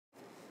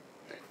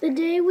The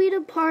day we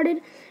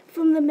departed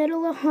from the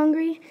middle of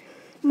Hungary,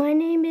 my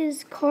name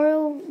is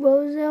Carl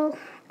Rosell.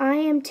 I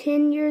am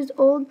 10 years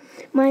old.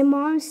 My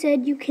mom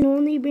said you can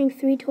only bring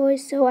 3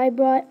 toys, so I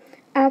brought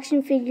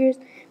action figures.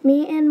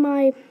 Me and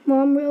my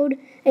mom rode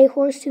a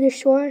horse to the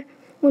shore.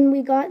 When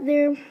we got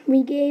there,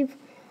 we gave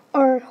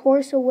our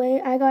horse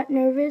away. I got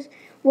nervous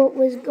what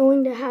was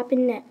going to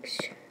happen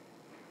next.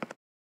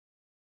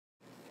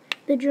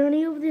 The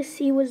journey over the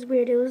sea was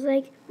weird. It was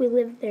like we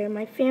lived there.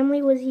 My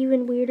family was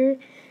even weirder.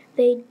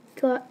 They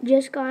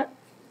just got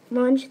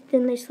lunch,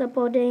 then they slept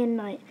all day and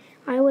night.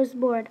 I was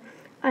bored.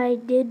 I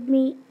did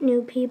meet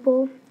new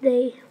people.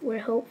 They were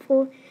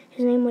helpful.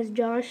 His name was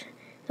Josh.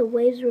 The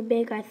waves were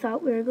big. I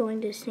thought we were going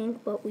to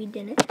sink, but we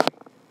didn't.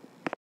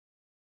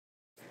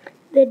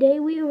 The day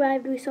we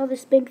arrived, we saw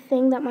this big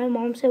thing that my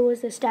mom said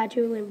was the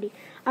Statue of Liberty.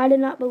 I did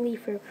not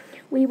believe her.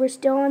 We were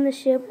still on the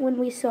ship when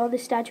we saw the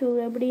Statue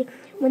of Liberty.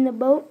 When the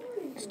boat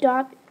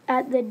stopped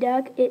at the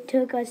deck, it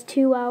took us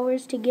 2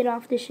 hours to get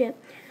off the ship.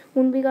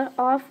 When we got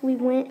off, we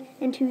went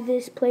into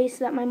this place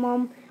that my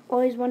mom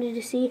always wanted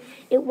to see.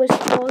 It was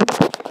called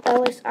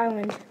Ellis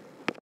Island.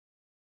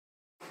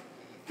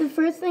 The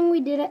first thing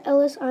we did at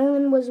Ellis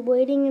Island was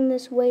waiting in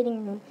this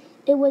waiting room.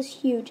 It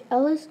was huge.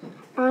 Ellis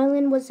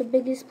Island was the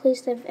biggest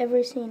place I've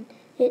ever seen.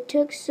 It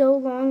took so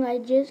long I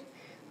just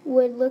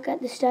would look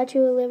at the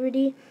Statue of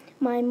Liberty.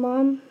 My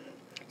mom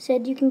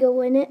said you can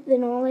go in it,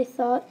 then all I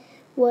thought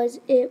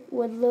was it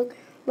would look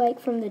like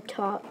from the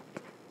top.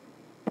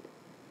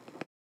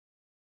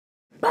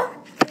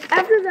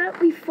 After that,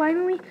 we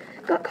finally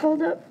got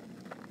called up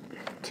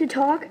to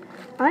talk.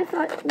 I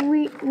thought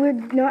we were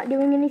not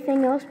doing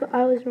anything else, but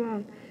I was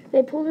wrong.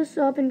 They pulled us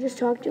up and just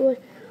talked to us.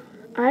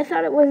 I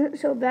thought it wasn't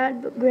so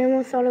bad, but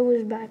Grandma thought it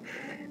was bad.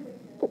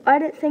 I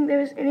didn't think there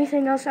was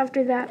anything else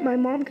after that. My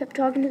mom kept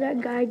talking to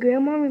that guy.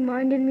 Grandma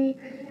reminded me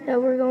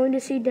that we're going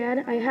to see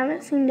Dad. I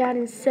haven't seen Dad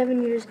in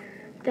 7 years.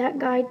 That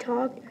guy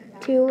talked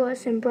to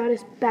us and brought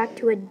us back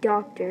to a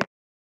doctor.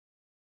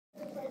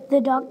 The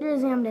doctor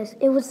examined us.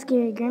 It was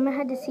scary. Grandma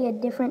had to see a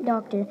different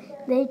doctor.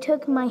 They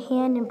took my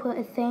hand and put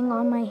a thing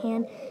on my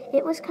hand.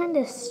 It was kind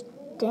of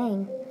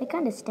sting. It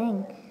kind of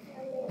stung.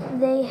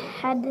 They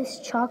had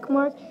this chalk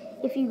mark.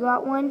 If you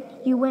got one,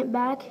 you went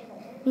back.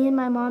 Me and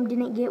my mom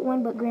didn't get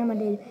one, but Grandma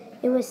did.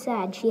 It was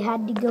sad. She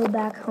had to go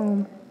back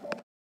home.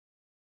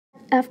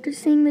 After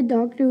seeing the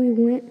doctor, we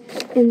went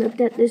and looked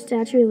at the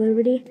Statue of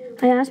Liberty.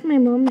 I asked my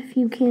mom if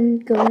you can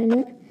go in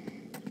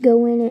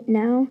it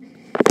now.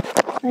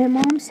 My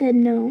mom said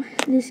no.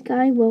 This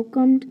guy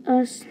welcomed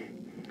us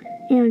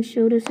and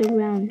showed us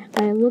around.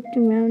 I looked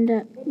around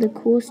at the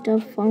cool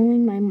stuff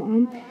following my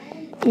mom,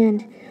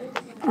 and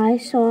I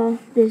saw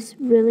this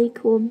really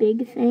cool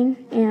big thing,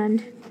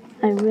 and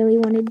I really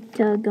wanted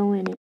to go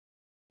in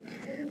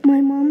it.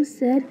 My mom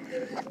said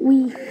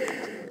we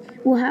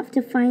will have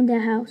to find a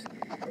house.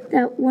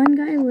 That one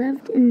guy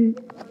left and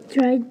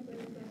tried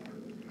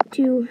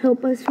to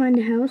help us find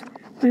a house.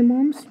 My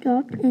mom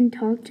stopped and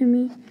talked to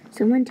me.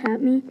 Someone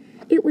tapped me.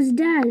 It was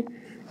Dad.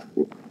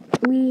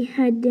 We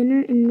had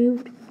dinner and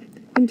moved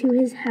into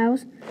his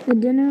house. The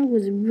dinner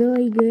was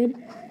really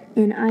good,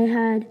 and I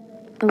had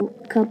a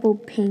couple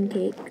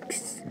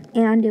pancakes,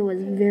 and it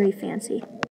was very fancy.